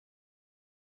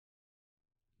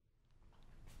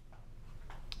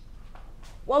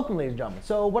Welcome, ladies and gentlemen.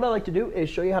 So what I'd like to do is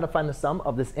show you how to find the sum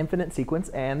of this infinite sequence,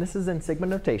 and this is in sigma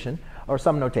notation, or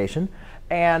sum notation.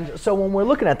 And so when we're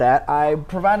looking at that, I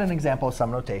provide an example of sum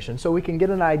notation so we can get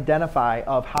an identify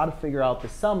of how to figure out the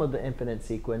sum of the infinite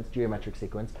sequence, geometric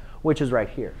sequence, which is right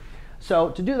here. So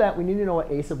to do that, we need to know what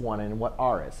ace of 1 and what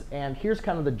r is. And here's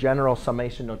kind of the general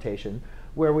summation notation,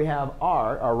 where we have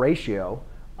r, our ratio,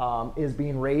 is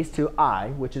being raised to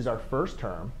I, which is our first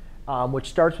term, which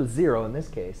starts with 0 in this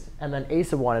case, and then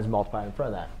ace of 1 is multiplied in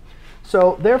front of that.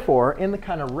 So therefore, in the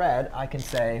kind of red, I can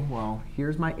say, well,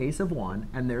 here's my ace of 1,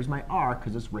 and there's my r,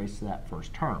 because it's raised to that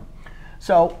first term.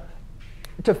 So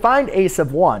to find ace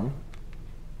of 1,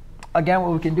 again,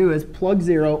 what we can do is plug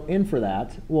 0 in for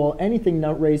that. Well, anything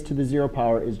not raised to the 0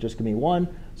 power is just going to be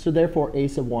 1. So therefore,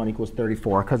 ace of 1 equals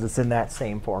 34, because it's in that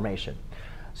same formation.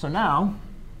 So now,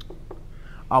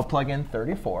 I'll plug in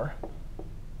 34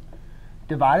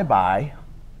 divided by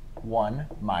 1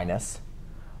 minus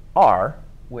r,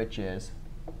 which is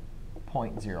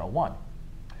 0.01.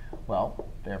 Well,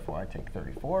 therefore, I take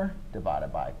 34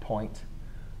 divided by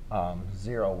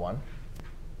 0.01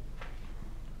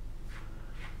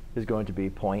 is going to be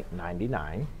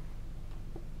 0.99.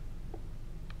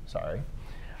 Sorry.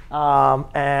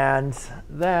 And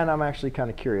then I'm actually kind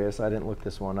of curious. I didn't look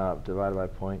this one up. Divided by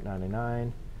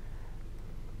 0.99.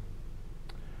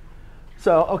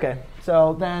 So, OK.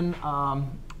 So then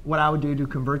what I would do to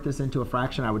convert this into a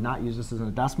fraction, I would not use this as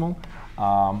a decimal.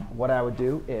 What I would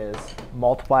do is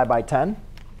multiply by 10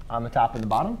 on the top and the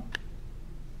bottom.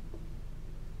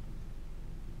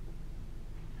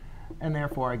 And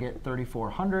therefore, I get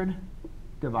 3,400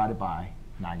 divided by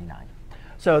 99.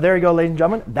 So there you go, ladies and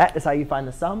gentlemen. That is how you find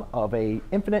the sum of an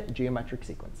infinite geometric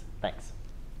sequence. Thanks.